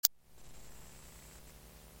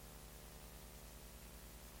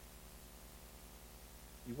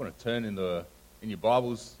want to turn in your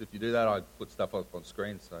Bibles, if you do that, I put stuff up on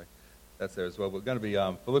screen, so that's there as well. We're going to be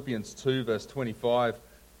Philippians 2, verse 25.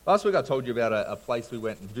 Last week I told you about a place we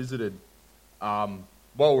went and visited while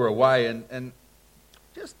we were away, and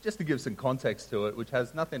just to give some context to it, which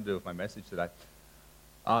has nothing to do with my message today,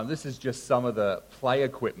 this is just some of the play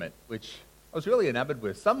equipment, which I was really enamored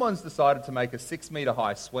with. Someone's decided to make a 6-meter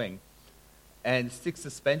high swing and stick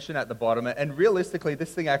suspension at the bottom, and realistically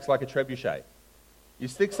this thing acts like a trebuchet. You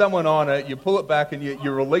stick someone on it, you pull it back, and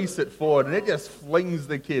you release it forward, and it just flings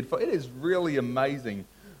the kid. It is really amazing,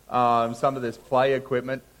 some of this play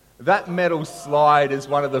equipment. That metal slide is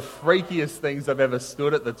one of the freakiest things I've ever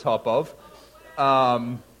stood at the top of.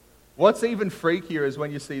 What's even freakier is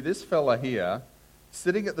when you see this fella here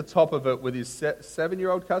sitting at the top of it with his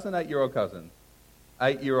 7-year-old cousin, 8-year-old cousin,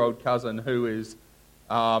 8-year-old cousin who is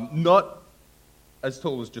not as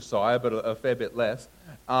tall as Josiah, but a fair bit less,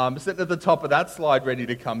 sitting at the top of that slide ready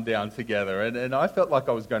to come down together. And I felt like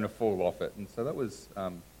I was going to fall off it. And so that was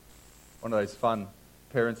one of those fun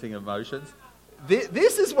parenting emotions.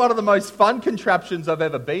 This is one of the most fun contraptions I've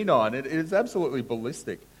ever been on. It is absolutely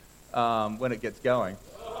ballistic when it gets going.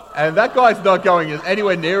 And that guy's not going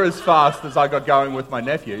anywhere near as fast as I got going with my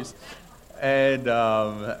nephews. And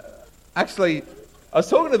actually, I was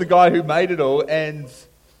talking to the guy who made it all, and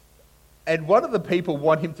one of the people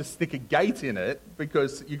want him to stick a gate in it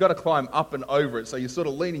because you've got to climb up and over it. So you're sort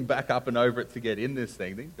of leaning back up and over it to get in this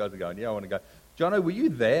thing. These guys are going, yeah, I want to go. Jono, were you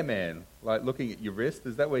there, man? Like looking at your wrist?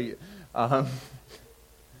 Is that where you... But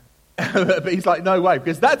he's like, no way,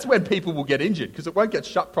 because that's when people will get injured, because it won't get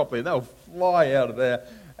shut properly and they'll fly out of there.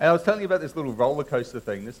 And I was telling you about this little roller coaster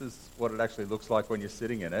thing. This is what it actually looks like when you're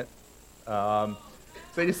sitting in it. So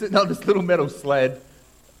you're sitting on this little metal sled,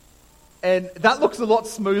 and that looks a lot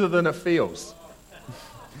smoother than it feels.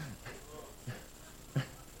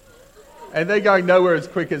 And they're going nowhere as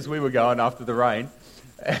quick as we were going after the rain.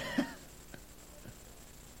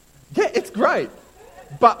 Yeah, it's great.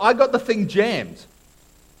 But I got the thing jammed.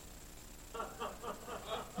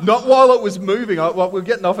 Not while it was moving. We're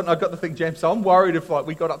getting off it and I got the thing jammed. So I'm worried if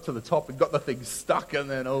we got up to the top and got the thing stuck and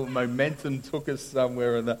then momentum took us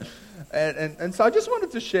somewhere. And so I just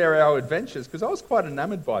wanted to share our adventures because I was quite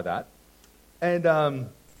enamored by that and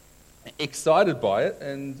excited by it.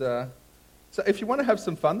 And so if you want to have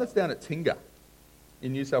some fun, that's down at Tinga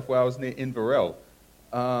in New South Wales near Inverell.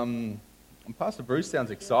 And Pastor Bruce sounds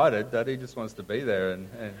excited that he just wants to be there.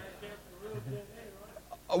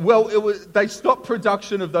 Well, they stopped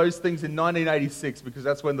production of those things in 1986 because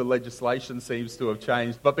that's when the legislation seems to have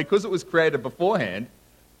changed. But because it was created beforehand,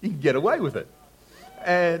 you can get away with it.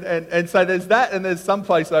 And so there's that, and there's some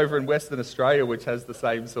place over in Western Australia which has the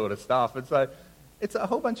same sort of stuff. And so it's a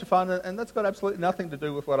whole bunch of fun, and that's got absolutely nothing to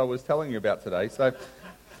do with what I was telling you about today. So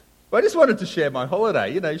I just wanted to share my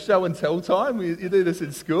holiday, show and tell time. You do this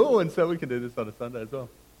in school, and so we can do this on a Sunday as well.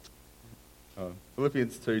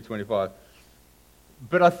 Philippians 2:25.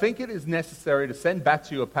 But I think it is necessary to send back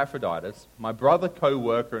to you Epaphroditus, my brother,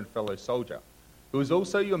 co-worker, and fellow soldier, who is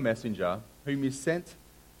also your messenger, whom you sent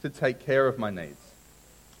to take care of my needs.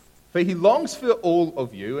 For he longs for all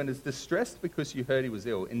of you and is distressed because you heard he was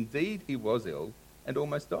ill. Indeed, he was ill and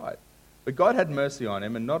almost died. But God had mercy on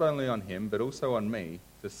him, and not only on him, but also on me,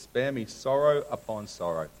 to spare me sorrow upon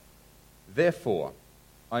sorrow. Therefore,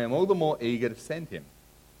 I am all the more eager to send him,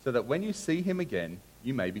 so that when you see him again,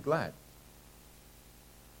 you may be glad,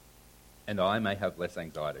 and I may have less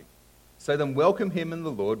anxiety. So then welcome him in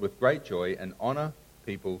the Lord with great joy and honor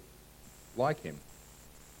people like him.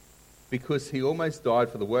 Because he almost died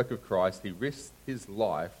for the work of Christ, he risked his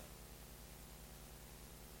life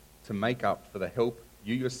to make up for the help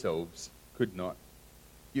you yourselves could not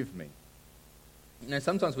give me.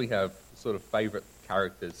 Sometimes we have sort of favorite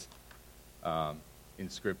characters in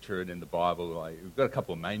Scripture and in the Bible. We've got a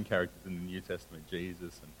couple of main characters in the New Testament.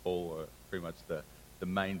 Jesus and Paul are pretty much the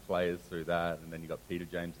main players through that, and then you've got Peter,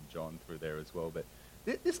 James, and John through there as well. But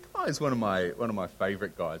this guy is one of my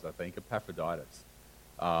favorite guys, I think, Epaphroditus.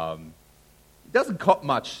 He doesn't cop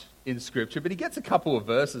much in Scripture, but he gets a couple of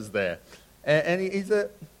verses there, and he's a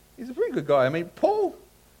pretty good guy. I mean, Paul.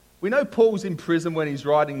 We know Paul's in prison when he's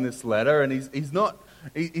writing this letter, and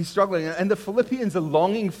he's struggling, and the Philippians are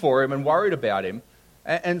longing for him and worried about him,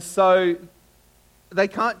 and so they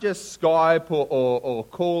can't just Skype or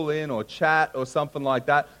call in or chat or something like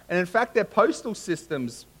that. And in fact, their postal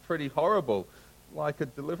system's pretty horrible. Like a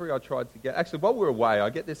delivery I tried to get. Actually, while we're away,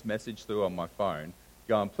 I get this message through on my phone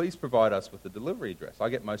going, please provide us with the delivery address. I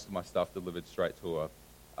get most of my stuff delivered straight to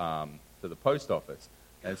the post office.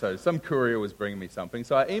 And so some courier was bringing me something.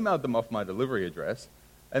 So I emailed them off my delivery address.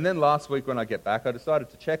 And then last week when I get back, I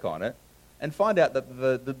decided to check on it. and find out that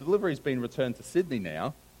the delivery's been returned to Sydney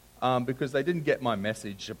now because they didn't get my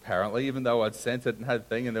message, apparently, even though I'd sent it and had a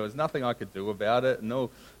thing, and there was nothing I could do about it. And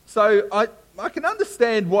all. So I can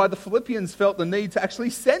understand why the Philippians felt the need to actually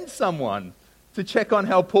send someone to check on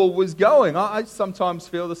how Paul was going. I sometimes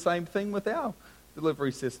feel the same thing with our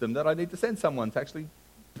delivery system, that I need to send someone to actually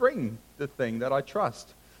bring the thing that I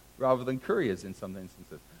trust, rather than couriers in some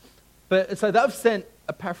instances. But so they've sent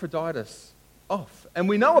Epaphroditus off. And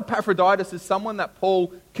we know Epaphroditus is someone that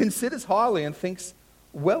Paul considers highly and thinks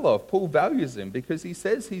well of. Paul values him because he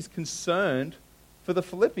says he's concerned for the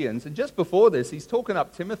Philippians. And just before this, he's talking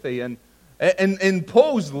up Timothy, and in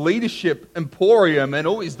Paul's leadership emporium and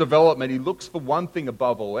all his development, he looks for one thing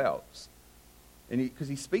above all else. And because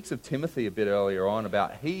he speaks of Timothy a bit earlier on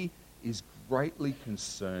about he is greatly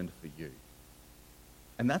concerned for you.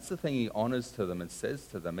 And that's the thing he honors to them and says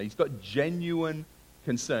to them. He's got genuine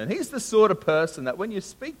concern. He's the sort of person that when you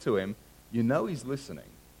speak to him, you know he's listening.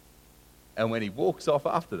 And when he walks off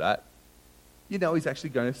after that, you know he's actually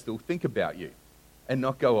going to still think about you and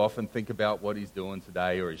not go off and think about what he's doing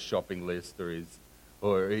today or his shopping list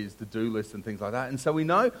or his to-do list and things like that. And so we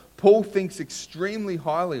know Paul thinks extremely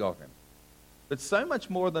highly of him. But so much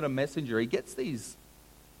more than a messenger, he gets these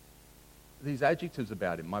adjectives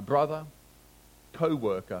about him: my brother,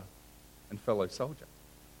 co-worker, and fellow soldier.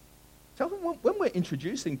 Tell them when we're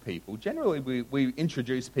introducing people, generally we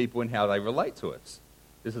introduce people in how they relate to us.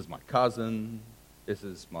 This is my cousin, this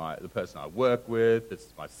is the person I work with, this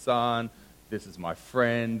is my son, this is my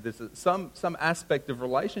friend, this is some aspect of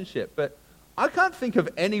relationship. But I can't think of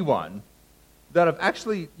anyone that I've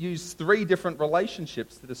actually used 3 different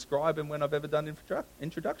relationships to describe him when I've ever done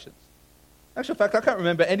introductions. Actually, in fact, I can't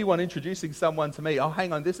remember anyone introducing someone to me. Oh,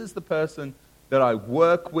 hang on, this is the person that I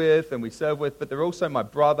work with and we serve with, but they're also my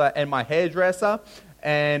brother and my hairdresser.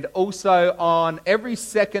 And also on every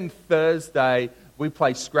second Thursday, we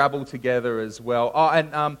play Scrabble together as well. Oh,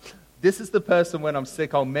 and this is the person when I'm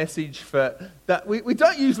sick, I'll message for that. We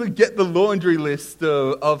don't usually get the laundry list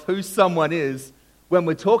of who someone is when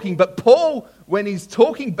we're talking, but Paul, when he's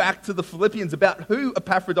talking back to the Philippians about who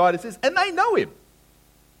Epaphroditus is, and they know him.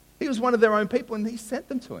 He was one of their own people, and he sent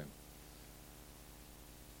them to him.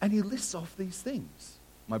 And he lists off these things: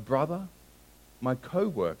 my brother, my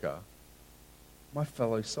co-worker, my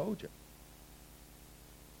fellow soldier.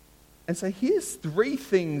 And so here's 3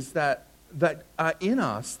 things that are in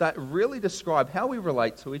us that really describe how we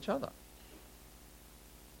relate to each other.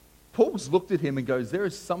 Paul's looked at him and goes, there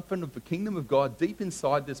is something of the kingdom of God deep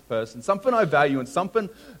inside this person, something I value and something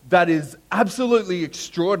that is absolutely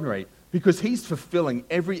extraordinary because he's fulfilling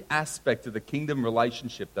every aspect of the kingdom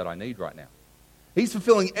relationship that I need right now. He's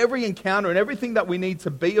fulfilling every encounter and everything that we need to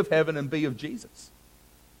be of heaven and be of Jesus.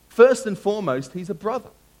 First and foremost, he's a brother.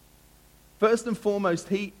 First and foremost,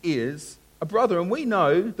 he is a brother. And we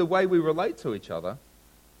know the way we relate to each other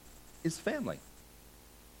is family.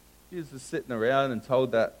 Jesus is sitting around and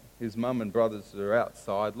told that his mum and brothers are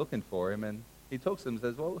outside looking for him, and he talks to them and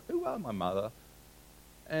says, well, who are my mother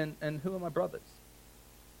and who are my brothers?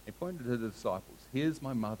 He pointed to the disciples. Here's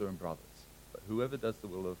my mother and brothers. But whoever does the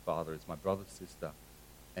will of the Father is my brother, sister,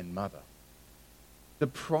 and mother. The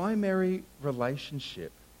primary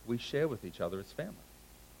relationship we share with each other is family.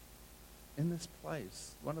 In this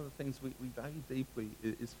place, one of the things we value deeply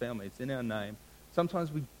is family. It's in our name.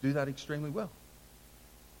 Sometimes we do that extremely well.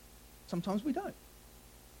 Sometimes we don't.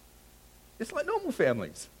 It's like normal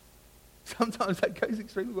families. Sometimes that goes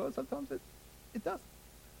extremely well, sometimes it doesn't.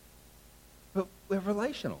 But we're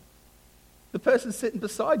relational. The person sitting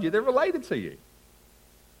beside you, they're related to you.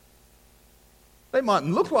 They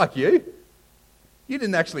mightn't look like you. You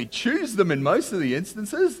didn't actually choose them in most of the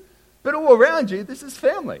instances, but all around you, this is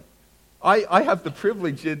family. I have the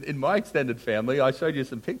privilege in my extended family, I showed you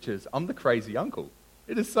some pictures, I'm the crazy uncle.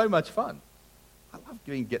 It is so much fun. I love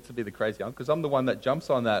get to be the crazy uncle because I'm the one that jumps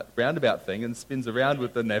on that roundabout thing and spins around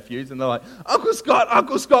with the nephews, and they're like, Uncle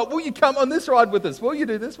Scott, will you come on this ride with us? Will you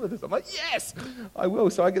do this with us? I'm like, yes, I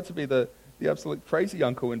will. So I get to be the absolute crazy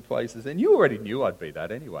uncle in places, and you already knew I'd be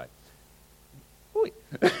that anyway.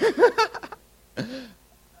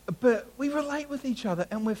 But we relate with each other,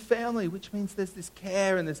 and we're family, which means there's this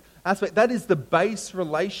care and this aspect. That is the base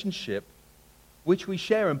relationship which we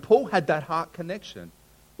share, and Paul had that heart connection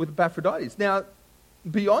with Epaphroditus. Now,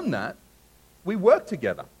 beyond that, we work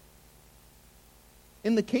together.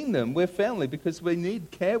 In the kingdom, we're family because we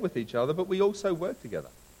need care with each other, but we also work together.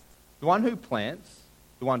 The one who plants,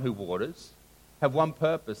 the one who waters, have one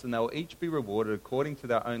purpose, and they will each be rewarded according to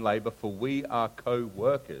their own labor, for we are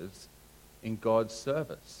co-workers in God's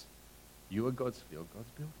service. You are God's field, God's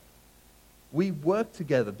building. we work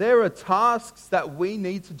together. There are tasks that we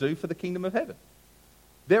need to do for the kingdom of heaven.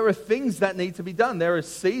 There are things that need to be done. There are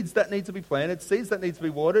seeds that need to be planted, seeds that need to be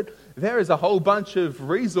watered. There is a whole bunch of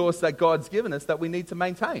resource that God's given us that we need to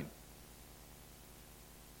maintain.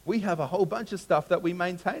 We have a whole bunch of stuff that we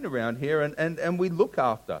maintain around here and we look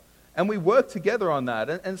after. And we work together on that.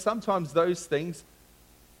 And sometimes those things,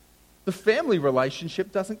 the family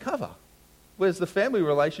relationship doesn't cover. Whereas the family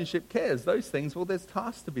relationship cares. Those things, well, there's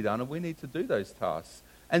tasks to be done and we need to do those tasks.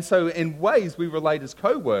 And so in ways we relate as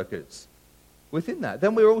co-workers within that.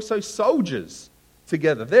 Then we're also soldiers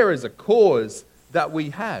together. There is a cause that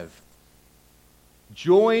we have.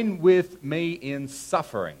 Join with me in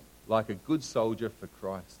suffering like a good soldier for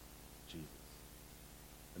Christ Jesus.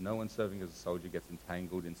 And no one serving as a soldier gets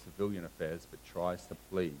entangled in civilian affairs but tries to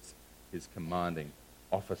please his commanding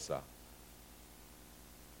officer.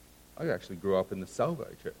 I actually grew up in the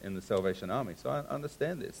Salvation Army, so I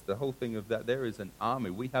understand this. The whole thing of that, there is an army.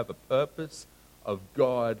 We have a purpose of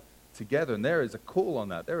God together, and there is a call on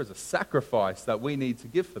that. There is a sacrifice that we need to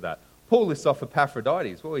give for that. Paul lists off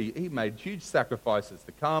Epaphroditus. Well, he made huge sacrifices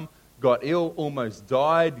to come, got ill, almost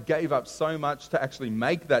died, gave up so much to actually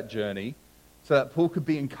make that journey so that Paul could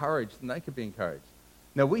be encouraged and they could be encouraged.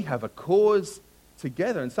 Now, we have a cause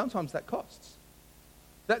together, and sometimes that costs.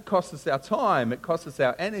 That costs us our time, it costs us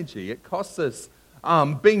our energy, it costs us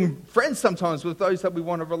being friends sometimes with those that we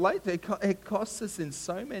want to relate to. It costs us in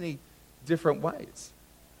so many different ways.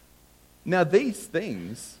 Now, these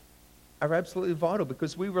things are absolutely vital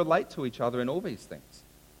because we relate to each other in all these things.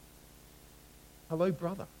 Hello,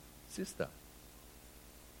 brother, sister.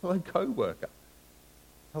 Hello, co-worker.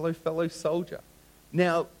 Hello, fellow soldier.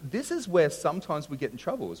 Now, this is where sometimes we get in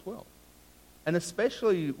trouble as well. And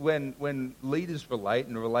especially when leaders relate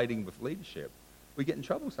and relating with leadership, we get in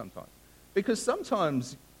trouble sometimes. Because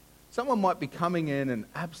sometimes someone might be coming in and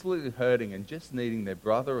absolutely hurting and just needing their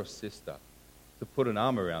brother or sister to put an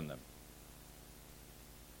arm around them.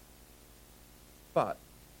 But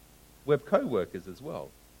we're co-workers as well.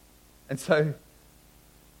 And so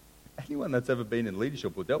anyone that's ever been in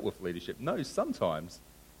leadership or dealt with leadership knows sometimes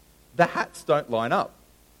the hats don't line up.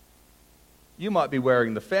 You might be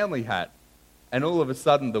wearing the family hat, and all of a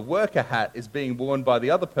sudden the worker hat is being worn by the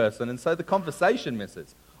other person, and so the conversation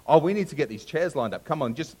misses. Oh, we need to get these chairs lined up. Come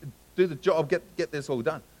on, just do the job, get this all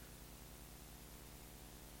done.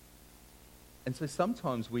 And so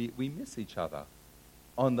sometimes we miss each other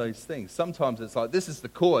on those things. Sometimes it's like, this is the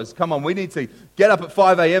cause. Come on, we need to get up at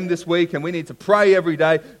 5 a.m. this week, and we need to pray every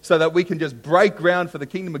day so that we can just break ground for the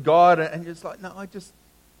kingdom of God. And you're just like, no, I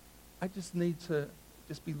just need to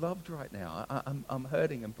just be loved right now. I'm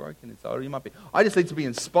hurting and broken inside. Or you might be, I just need to be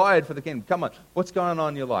inspired for the kingdom. Come on, what's going on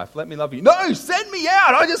in your life? Let me love you. No, send me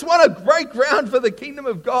out. I just want to break ground for the kingdom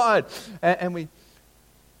of God. But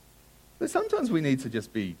sometimes we need to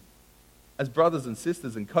just be, as brothers and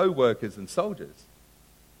sisters and co-workers and soldiers,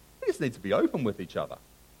 we just need to be open with each other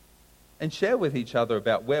and share with each other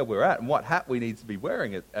about where we're at and what hat we need to be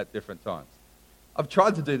wearing at different times. I've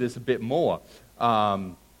tried to do this a bit more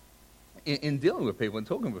in dealing with people and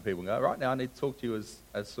talking with people. Right now I need to talk to you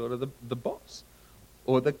as sort of the boss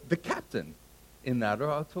or the captain in that,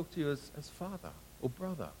 or I'll talk to you as father or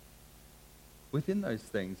brother within those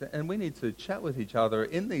things. And we need to chat with each other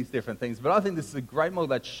in these different things. But I think this is a great model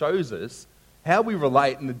that shows us how we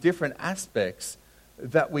relate in the different aspects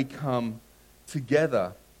that we come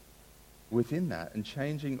together within that and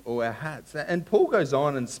changing all our hats. And Paul goes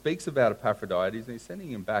on and speaks about Epaphroditus, and he's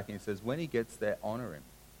sending him back, and he says, when he gets there, honor him.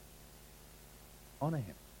 Honor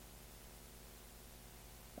him.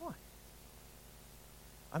 Why?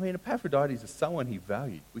 I mean, Epaphroditus is someone he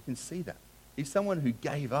valued. We can see that. He's someone who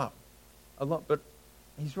gave up a lot, but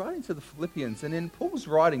he's writing to the Philippians, and in Paul's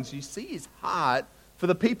writings, you see his heart for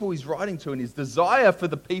the people he's writing to and his desire for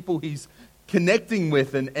the people he's connecting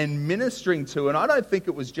with and ministering to. And I don't think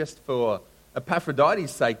it was just for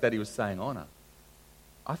Epaphroditus' sake that he was saying honor.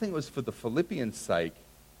 I think it was for the Philippians' sake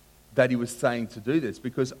that he was saying to do this,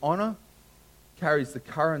 because honor carries the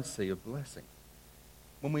currency of blessing.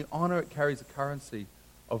 When we honor, it carries a currency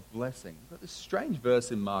of blessing. We've got this strange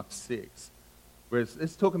verse in Mark 6 where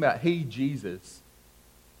it's talking about he, Jesus,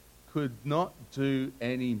 could not do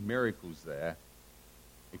any miracles there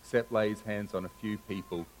except lay his hands on a few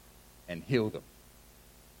people and heal them.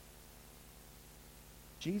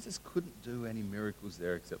 Jesus couldn't do any miracles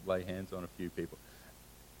there except lay hands on a few people.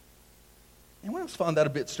 Anyone else find that a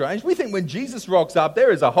bit strange? We think when Jesus rocks up,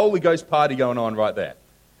 there is a Holy Ghost party going on right there.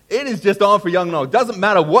 It is just on for young Noel. Doesn't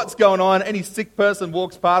matter what's going on. Any sick person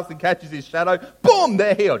walks past and catches his shadow. Boom,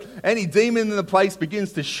 they're healed. Any demon in the place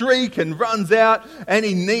begins to shriek and runs out.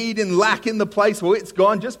 Any need and lack in the place, well, it's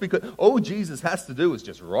gone, just because all Jesus has to do is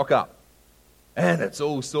just rock up. And it's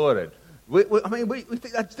all sorted. We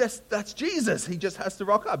think that's Jesus. He just has to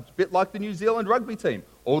rock up. A bit like the New Zealand rugby team.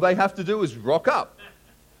 All they have to do is rock up.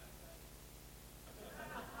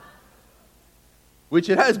 Which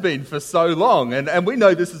it has been for so long. And we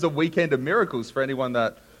know this is a weekend of miracles for anyone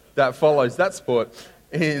that follows that sport.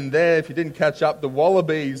 In there, if you didn't catch up, the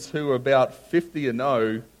Wallabies, who are about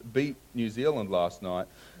 50-0, beat New Zealand last night.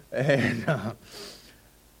 And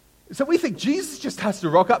so we think Jesus just has to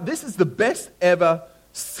rock up. This is the best ever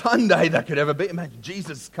Sunday that could ever be. Imagine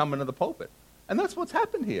Jesus coming to the pulpit. And that's what's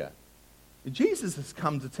happened here. Jesus has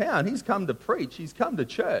come to town. He's come to preach. He's come to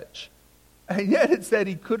church. And yet it said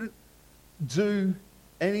he couldn't do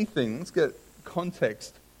anything. Let's get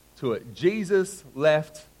context to it. Jesus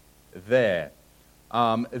left there.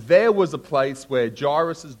 There was a place where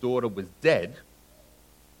Jairus' daughter was dead,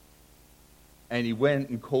 and he went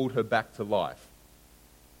and called her back to life.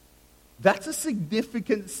 That's a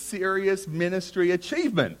significant, serious ministry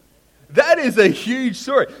achievement. That is a huge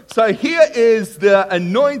story. So here is the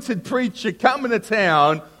anointed preacher coming to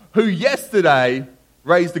town who yesterday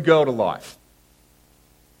raised a girl to life.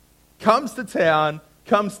 Comes to town,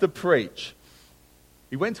 comes to preach.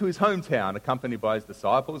 He went to his hometown accompanied by his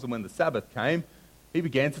disciples, and when the Sabbath came, he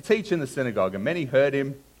began to teach in the synagogue, and many heard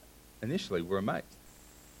him, initially were amazed.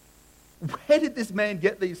 Where did this man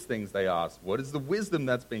get these things, they asked? What is the wisdom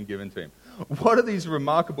that's been given to him? What are these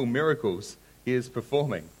remarkable miracles he is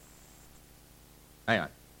performing? Hang on.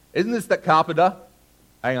 Isn't this that carpenter?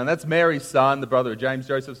 Hang on, that's Mary's son, the brother of James,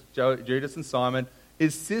 Joseph, Judas, and Simon.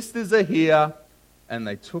 His sisters are here. And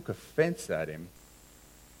they took offense at him.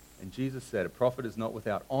 And Jesus said, a prophet is not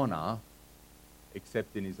without honor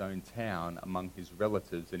except in his own town, among his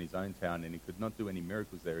relatives in his own town. And he could not do any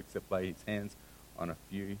miracles there except lay his hands on a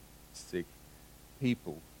few sick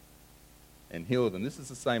people and heal them. This is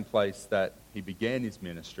the same place that he began his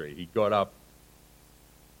ministry. He got up,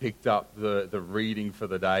 picked up the reading for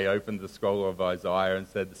the day, opened the scroll of Isaiah and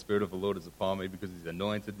said, the Spirit of the Lord is upon me because he's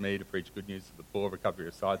anointed me to preach good news to the poor, recovery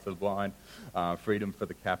of sight to the blind, freedom for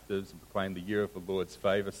the captives, and proclaim the year of the Lord's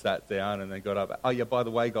favor. Sat down and then got up. Oh yeah, by the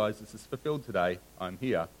way, guys, this is fulfilled today. I'm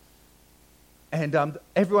here. And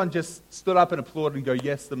everyone just stood up and applauded and go,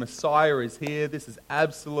 yes, the Messiah is here. This is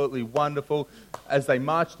absolutely wonderful, as they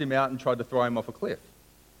marched him out and tried to throw him off a cliff.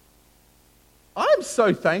 I'm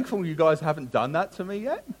so thankful you guys haven't done that to me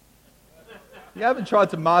yet. You haven't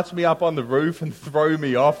tried to march me up on the roof and throw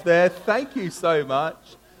me off there. Thank you so much.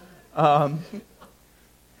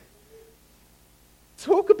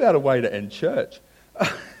 Talk about a way to end church.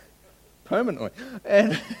 Permanently.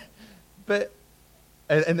 And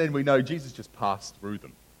then we know Jesus just passed through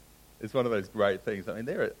them. It's one of those great things. I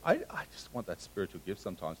mean, I just want that spiritual gift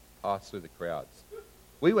sometimes to pass through the crowds.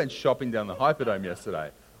 We went shopping down the Hyperdome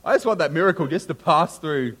yesterday. I just want that miracle just to pass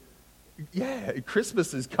through. Yeah,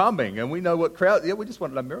 Christmas is coming, and we know what crowd. Yeah, we just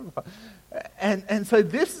want that miracle. And so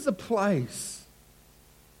this is a place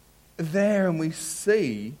there, and we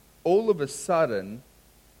see all of a sudden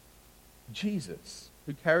Jesus,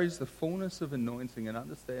 who carries the fullness of anointing and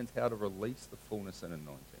understands how to release the fullness and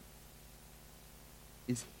anointing,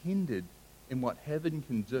 is hindered in what heaven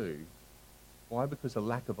can do. Why? Because of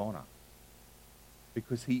lack of honor.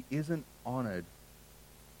 Because he isn't honored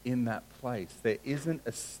in that place. There isn't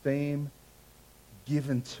esteem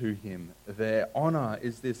given to him there. Honor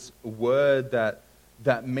is this word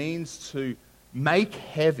that means to make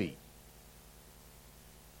heavy,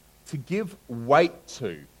 to give weight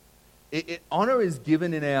to. Honor is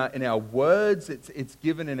given in our words, it's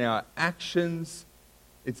given in our actions,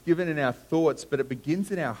 it's given in our thoughts, but it begins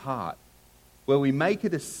in our heart, where we make a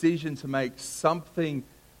decision to make something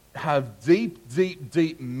have deep, deep,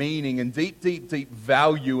 deep meaning and deep, deep, deep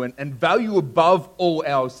value and value above all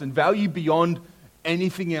else and value beyond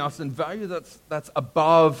anything else and value that's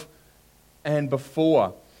above and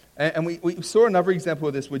before. And we saw another example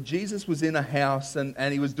of this where Jesus was in a house and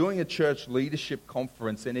he was doing a church leadership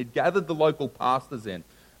conference and he'd gathered the local pastors in.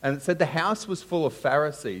 And it said the house was full of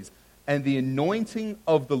Pharisees and the anointing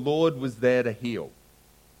of the Lord was there to heal.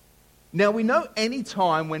 Now we know any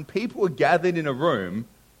time when people are gathered in a room,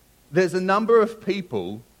 there's a number of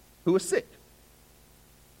people who are sick.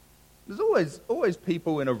 There's always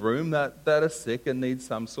people in a room that are sick and need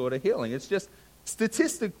some sort of healing. It's just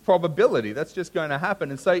statistic probability that's just going to happen.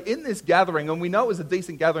 And so in this gathering, and we know it was a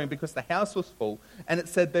decent gathering because the house was full, and it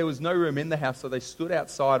said there was no room in the house, so they stood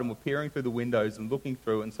outside and were peering through the windows and looking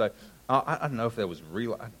through. And so I don't know if there was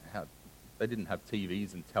real, I don't know how, they didn't have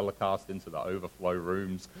TVs and telecast into the overflow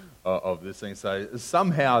rooms of this thing. So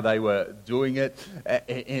somehow they were doing it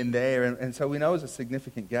in there. And so we know it was a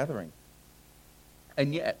significant gathering.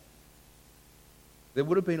 And yet, there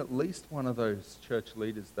would have been at least one of those church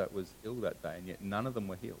leaders that was ill that day, and yet none of them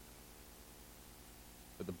were healed.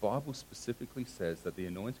 But the Bible specifically says that the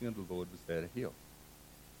anointing of the Lord was there to heal.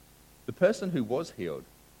 The person who was healed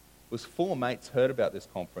was 4 mates heard about this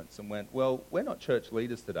conference and went, well, we're not church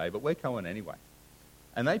leaders today, but we're going anyway.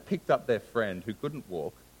 And they picked up their friend who couldn't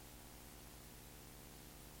walk,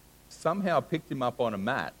 somehow picked him up on a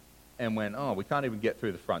mat and went, oh, we can't even get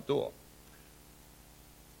through the front door.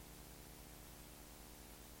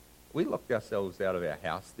 We locked ourselves out of our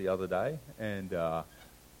house the other day, and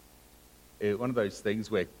one of those things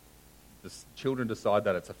where the children decide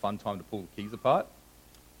that it's a fun time to pull the keys apart.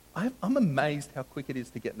 I'm amazed how quick it is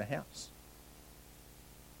to get in the house.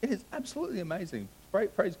 It is absolutely amazing.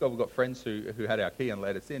 Praise God, we've got friends who had our key and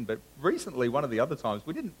let us in, but recently, one of the other times,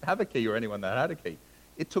 we didn't have a key or anyone that had a key.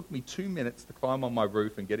 It took me 2 minutes to climb on my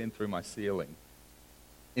roof and get in through my ceiling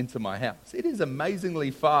into my house. It is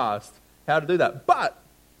amazingly fast how to do that. But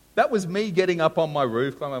that was me getting up on my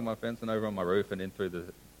roof, climbing over my fence and over on my roof and in through the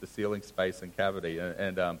ceiling space and cavity.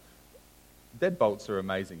 And deadbolts are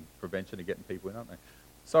amazing prevention of getting people in, aren't they?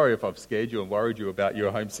 Sorry if I've scared you and worried you about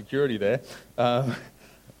your home security there. It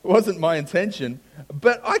wasn't my intention.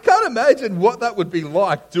 But I can't imagine what that would be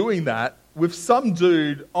like doing that with some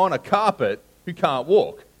dude on a carpet who can't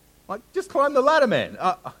walk. Like, just climb the ladder, man.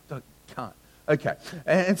 I can't. Okay.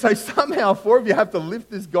 And so somehow 4 of you have to lift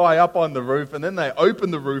this guy up on the roof, and then they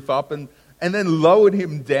open the roof up and then lowered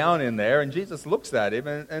him down in there. And Jesus looks at him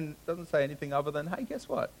and doesn't say anything other than, hey, guess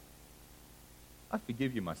what? I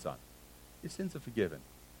forgive you, my son. Your sins are forgiven.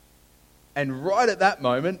 And right at that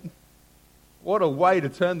moment, what a way to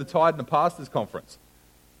turn the tide in a pastor's conference.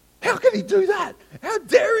 How can he do that? How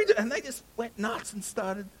dare he do? And they just went nuts and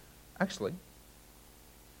started. Actually,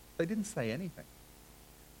 they didn't say anything.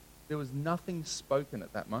 There was nothing spoken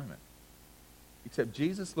at that moment. Except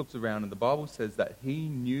Jesus looks around and the Bible says that he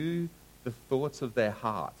knew the thoughts of their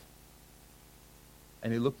heart.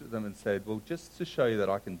 And he looked at them and said, well, just to show you that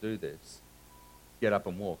I can do this, get up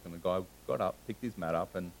and walk. And the guy got up, picked his mat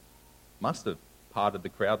up, and must have parted the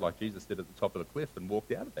crowd like Jesus did at the top of the cliff and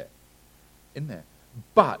walked out of there, in there.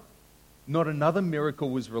 But not another miracle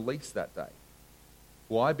was released that day.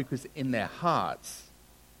 Why? Because in their hearts,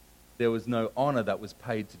 there was no honor that was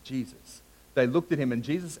paid to Jesus. They looked at him, and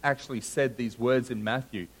Jesus actually said these words in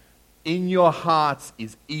Matthew, in your hearts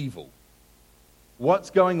is evil.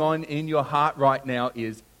 What's going on in your heart right now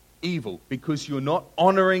is evil, because you're not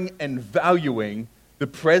honoring and valuing the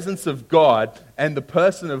presence of God and the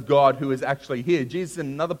person of God who is actually here. Jesus at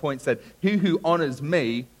another point said, he who honors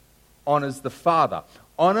me honors the Father.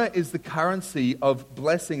 Honor is the currency of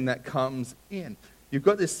blessing that comes in. You've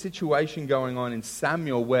got this situation going on in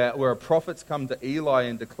Samuel where a prophet's come to Eli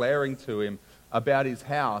and declaring to him about his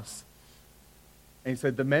house. And he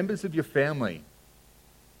said, the members of your family,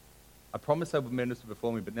 I promised they would minister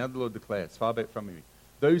before me, but now the Lord declares, far be it from me,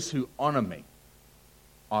 those who honor me,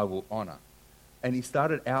 I will honor. And he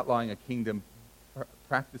started outlining a kingdom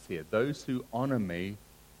practice here. Those who honor me,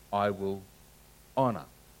 I will honor.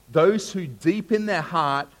 Those who deep in their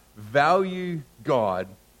heart value God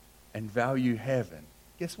and value heaven,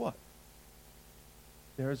 guess what?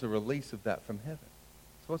 There is a release of that from heaven.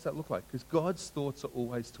 So what's that look like? Because God's thoughts are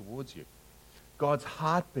always towards you. God's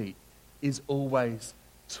heartbeat is always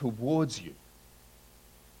towards you.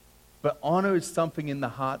 But honor is something in the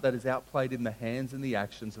heart that is outplayed in the hands and the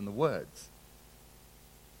actions and the words.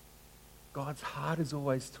 God's heart is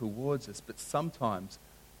always towards us, but sometimes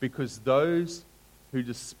because those who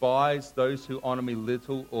despise, those who honor me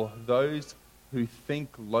little, or those who think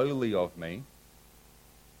lowly of me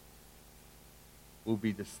will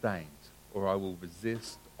be disdained, or I will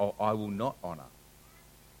resist, or I will not honor.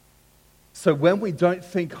 So when we don't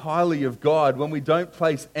think highly of God, when we don't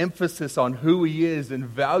place emphasis on who he is and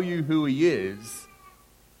value who he is,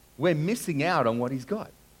 we're missing out on what he's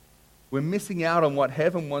got. We're missing out on what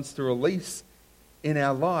heaven wants to release in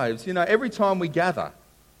our lives. You know, every time we gather,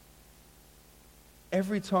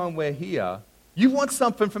 every time we're here, you want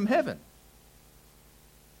something from heaven.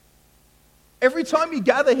 Every time you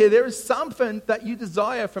gather here, there is something that you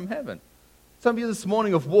desire from heaven. Some of you this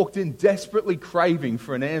morning have walked in desperately craving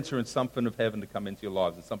for an answer and something of heaven to come into your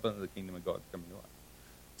lives and something of the kingdom of God to come into your life.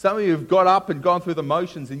 Some of you have got up and gone through the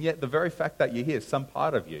motions, and yet the very fact that you're here, some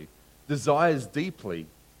part of you desires deeply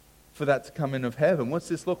for that to come in of heaven. What's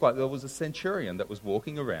this look like? There was a centurion that was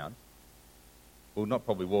walking around. Well, not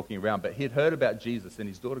probably walking around, but he'd heard about Jesus and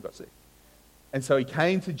his daughter got sick. And so he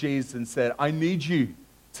came to Jesus and said, I need you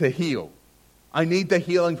to heal. I need the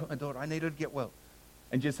healing for my daughter. I need her to get well.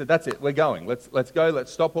 And Jesus said, that's it. We're going. Let's go.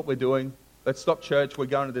 Let's stop what we're doing. Let's stop church. We're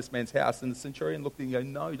going to this man's house. And the centurion looked at him and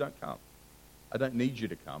goes, no, don't come. I don't need you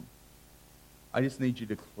to come. I just need you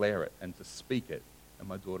to declare it and to speak it, and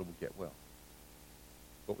my daughter will get well.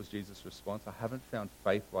 What was Jesus' response? I haven't found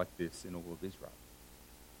faith like this in all of Israel.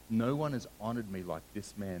 No one has honored me like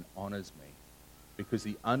this man honors me, because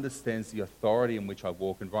he understands the authority in which I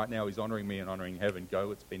walk. And right now he's honoring me and honoring heaven.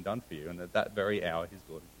 Go, it's been done for you. And at that very hour, his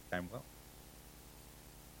daughter became well.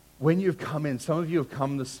 When you've come in, some of you have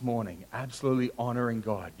come this morning absolutely honoring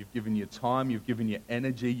God. You've given your time, you've given your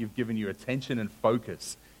energy, you've given your attention and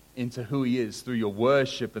focus into who he is through your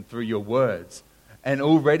worship and through your words. And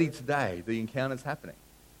already today, the encounter's happening.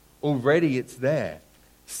 Already it's there,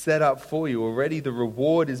 set up for you. Already the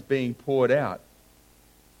reward is being poured out.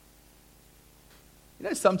 You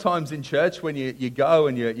know, sometimes in church when you go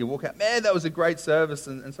and you walk out, man, that was a great service,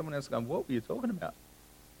 and someone else going, what were you talking about?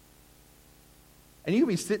 And you can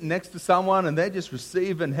be sitting next to someone and they're just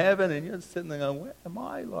receiving heaven, and you're sitting there going, where am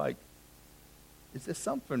I? Like, is there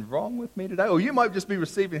something wrong with me today? Or you might just be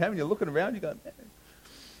receiving heaven, you're looking around, you go, man.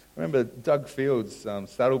 I remember Doug Fields,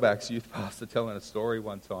 Saddleback's youth pastor, telling a story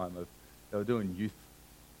one time of they were doing youth,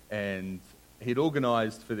 and he'd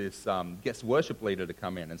organized for this guest worship leader to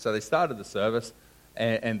come in. And so they started the service,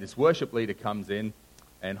 and this worship leader comes in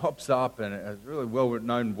and hops up, and a really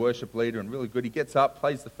well-known worship leader and really good. He gets up,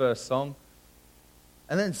 plays the first song,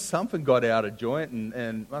 and then something got out of joint,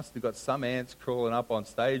 and must have got some ants crawling up on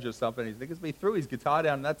stage or something. He thinks he threw his guitar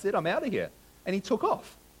down, and that's it, I'm out of here. And he took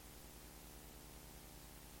off.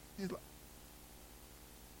 He's like,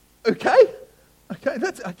 okay,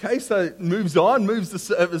 that's okay. So moves the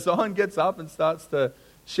service on, gets up and starts to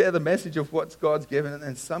share the message of what God's given. And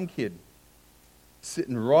then some kid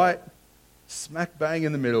sitting right smack bang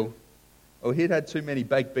in the middle. Oh, he'd had too many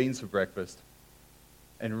baked beans for breakfast.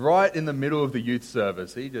 And right in the middle of the youth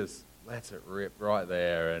service, he just lets it rip right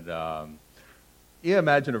there. And you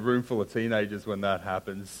imagine a room full of teenagers when that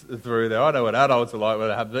happens through there. I know what adults are like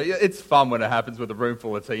when it happens. It's fun when it happens with a room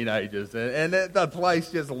full of teenagers. And the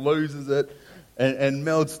place just loses it and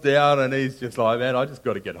melts down. And he's just like, man, I just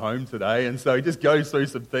got to get home today. And so he just goes through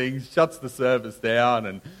some things, shuts the service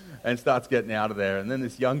down and starts getting out of there. And then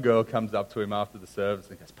this young girl comes up to him after the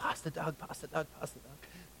service and goes, Pastor Doug. He's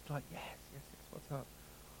like, yes, what's up?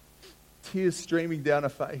 Tears streaming down her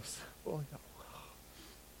face. Oh,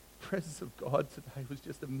 the presence of God today was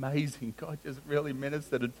just amazing. God just really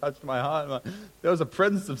ministered and touched my heart. Like, there was a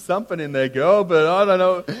presence of something in there, girl, but I don't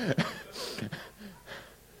know.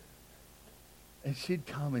 And she'd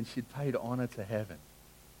come and she'd paid honor to heaven.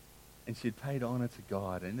 And she'd paid honor to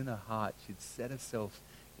God. And in her heart, she'd set herself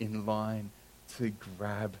in line to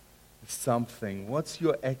grab something. What's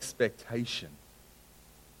your expectation?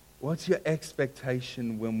 What's your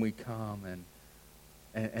expectation when we come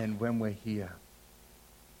and when we're here?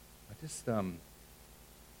 I just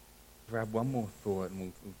grab one more thought, and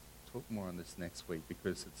we'll talk more on this next week,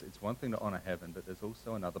 because it's one thing to honor heaven, but there's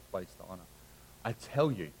also another place to honor. I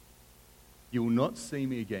tell you, you will not see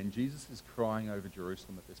me again. Jesus is crying over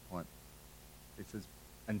Jerusalem at this point. He says,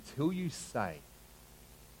 until you say,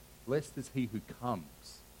 blessed is he who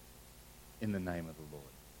comes in the name of the Lord.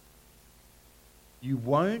 You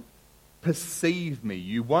won't perceive me.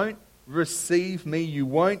 You won't receive me. You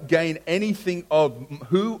won't gain anything of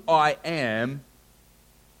who I am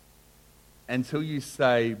until you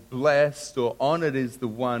say, blessed or honored is the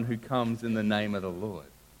one who comes in the name of the Lord.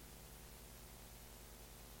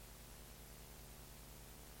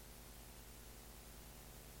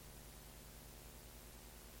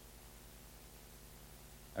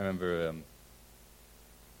 I remember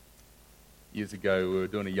years ago, we were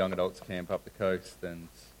doing a young adults camp up the coast, and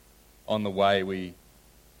on the way,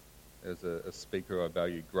 there was a speaker who I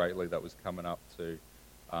valued greatly that was coming up to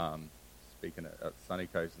speaking at Sunny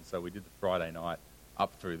Coast, and so we did the Friday night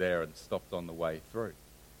up through there and stopped on the way through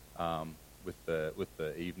with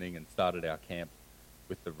the evening, and started our camp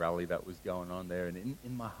with the rally that was going on there. And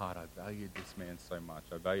in my heart, I valued this man so much.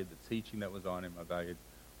 I valued the teaching that was on him. I valued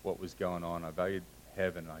what was going on. I valued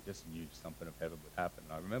heaven. I just knew something of heaven would happen.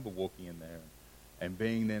 And I remember walking in there and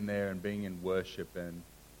being in there and being in worship and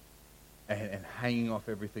hanging off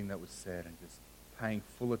everything that was said and just paying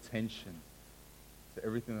full attention to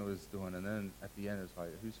everything that was doing. And then at the end, it was like,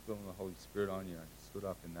 who's feeling the Holy Spirit on you? I just stood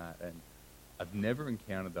up in that. And I've never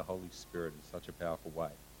encountered the Holy Spirit in such a powerful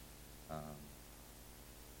way.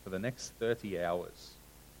 For the next 30 hours,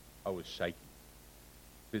 I was shaking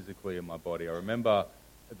physically in my body. I remember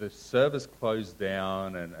the service closed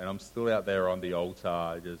down, and I'm still out there on the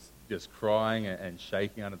altar, just crying and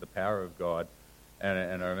shaking under the power of God.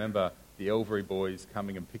 And I remember the Elvery boys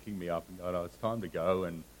coming and picking me up and going, "Oh, it's time to go,"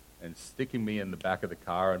 and sticking me in the back of the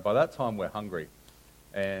car. And by that time, we're hungry.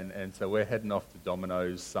 And so we're heading off to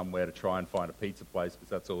Domino's somewhere to try and find a pizza place because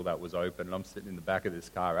that's all that was open. And I'm sitting in the back of this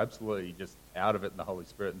car, absolutely just out of it in the Holy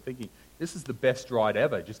Spirit and thinking, this is the best ride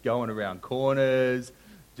ever, just going around corners,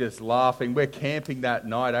 just laughing. We're camping that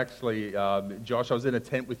night, actually. Josh, I was in a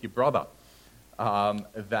tent with your brother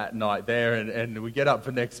that night there. And we get up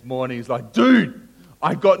for next morning. He's like, "Dude,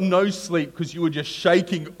 I got no sleep because you were just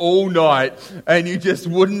shaking all night and you just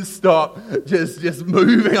wouldn't stop just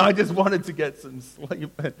moving. I just wanted to get some sleep."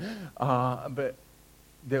 But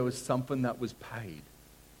there was something that was paid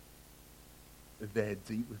there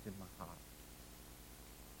deep within my heart.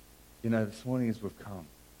 You know, this morning as we've come,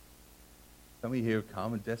 some of you here have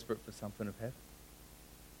come and desperate for something of heaven.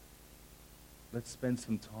 Let's spend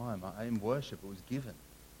some time. In worship, it was given.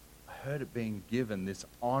 I heard it being given, this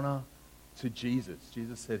honor to Jesus.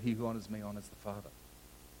 Jesus said, "He who honors me honors the Father."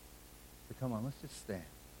 So come on, let's just stand.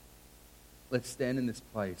 Let's stand in this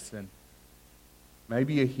place. And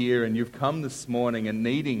maybe you're here and you've come this morning and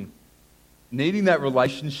needing that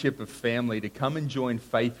relationship of family to come and join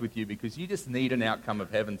faith with you because you just need an outcome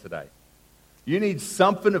of heaven today. You need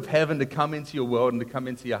something of heaven to come into your world and to come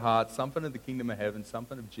into your heart, something of the kingdom of heaven,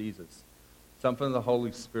 something of Jesus, something of the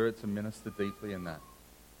Holy Spirit to minister deeply in that.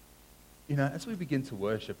 You know, as we begin to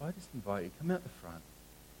worship, I just invite you, come out the front.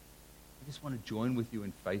 I just want to join with you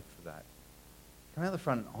in faith for that. Come out the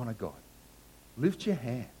front and honor God. Lift your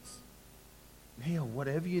hands. Kneel,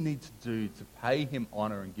 whatever you need to do to pay him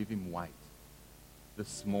honor and give him weight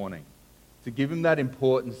this morning. To give him that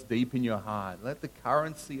importance deep in your heart. Let the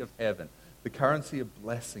currency of heaven, the currency of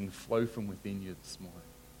blessing flow from within you this morning.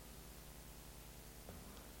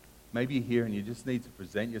 Maybe you're here and you just need to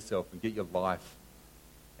present yourself and get your life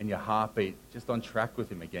and your heartbeat just on track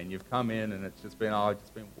with him again. You've come in and it's just been, I've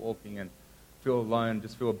just been walking and feel alone,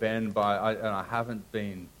 just feel abandoned and I haven't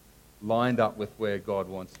been lined up with where God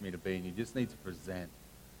wants me to be. And you just need to present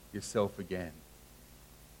yourself again.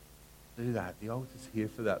 Do that. The altar's here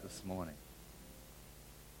for that this morning.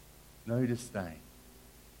 No disdain.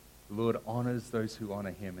 The Lord honors those who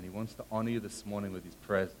honor him, and he wants to honor you this morning with his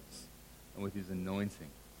presence and with his anointing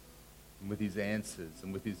and with his answers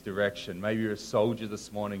and with his direction. Maybe you're a soldier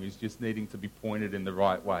this morning who's just needing to be pointed in the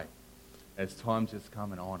right way. And it's time to just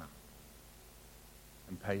come and honor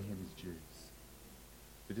and pay him his dues.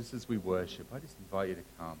 But just as we worship, I just invite you to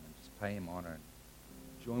come and just pay him honor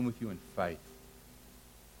and join with you in faith,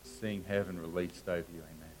 seeing heaven released over you.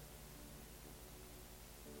 Amen.